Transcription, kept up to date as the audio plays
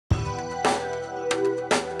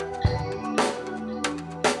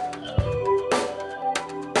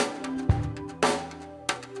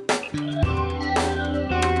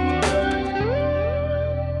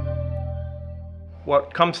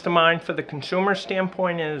What comes to mind for the consumer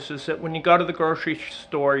standpoint is that when you go to the grocery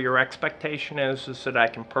store, your expectation is that I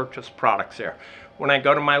can purchase products there. When I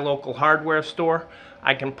go to my local hardware store,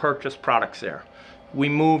 I can purchase products there. We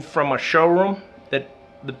moved from a showroom that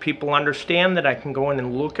the people understand that I can go in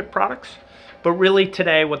and look at products, but really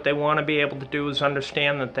today what they want to be able to do is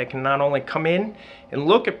understand that they can not only come in and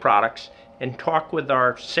look at products and talk with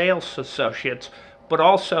our sales associates, but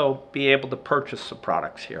also be able to purchase the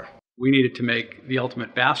products here. We needed to make the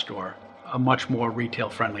Ultimate Bass Store a much more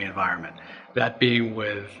retail-friendly environment. That being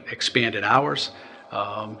with expanded hours,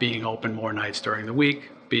 being open more nights during the week,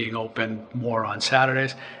 being open more on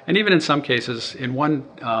Saturdays, and even in some cases, in one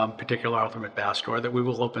particular Ultimate Bass Store, that we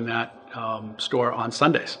will open that store on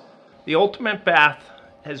Sundays. The Ultimate Bath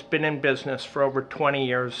has been in business for over 20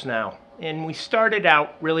 years now, and we started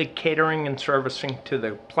out really catering and servicing to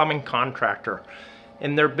the plumbing contractor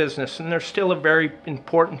in their business, and they're still a very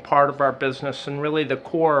important part of our business and really the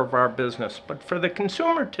core of our business. But for the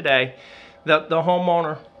consumer today, the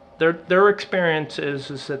homeowner, their experience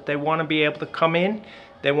is that they want to be able to come in,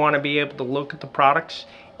 they want to be able to look at the products,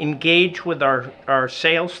 engage with our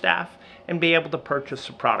sales staff, and be able to purchase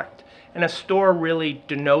the product. And a store really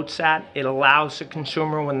denotes that. It allows the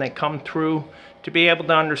consumer, when they come through, to be able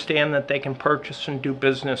to understand that they can purchase and do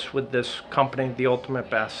business with this company, the Ultimate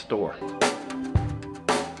Bass Store.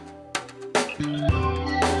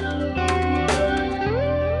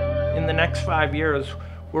 In the next 5 years,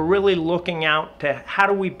 we're really looking out to how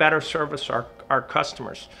do we better service our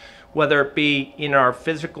customers, whether it be in our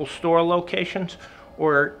physical store locations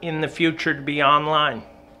or in the future to be online.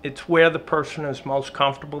 It's where the person is most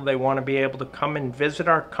comfortable. They want to be able to come and visit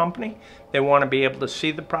our company. They want to be able to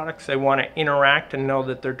see the products. They want to interact and know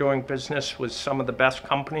that they're doing business with some of the best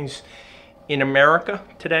companies in America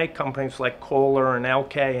today, companies like Kohler and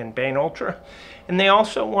Elkay and Bain Ultra. And they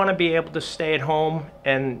also want to be able to stay at home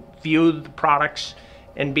and view the products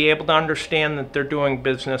and be able to understand that they're doing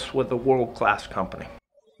business with a world-class company.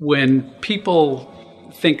 When people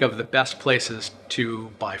think of the best places to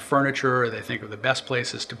buy furniture, or they think of the best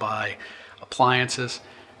places to buy appliances,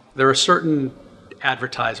 there are certain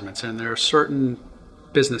advertisements and there are certain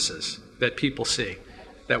businesses that people see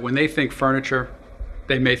that when they think furniture,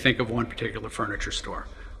 they may think of one particular furniture store.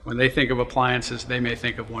 When they think of appliances, they may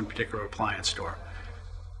think of one particular appliance store.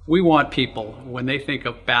 We want people, when they think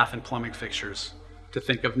of bath and plumbing fixtures, to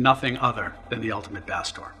think of nothing other than the Ultimate Bass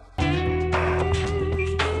Store.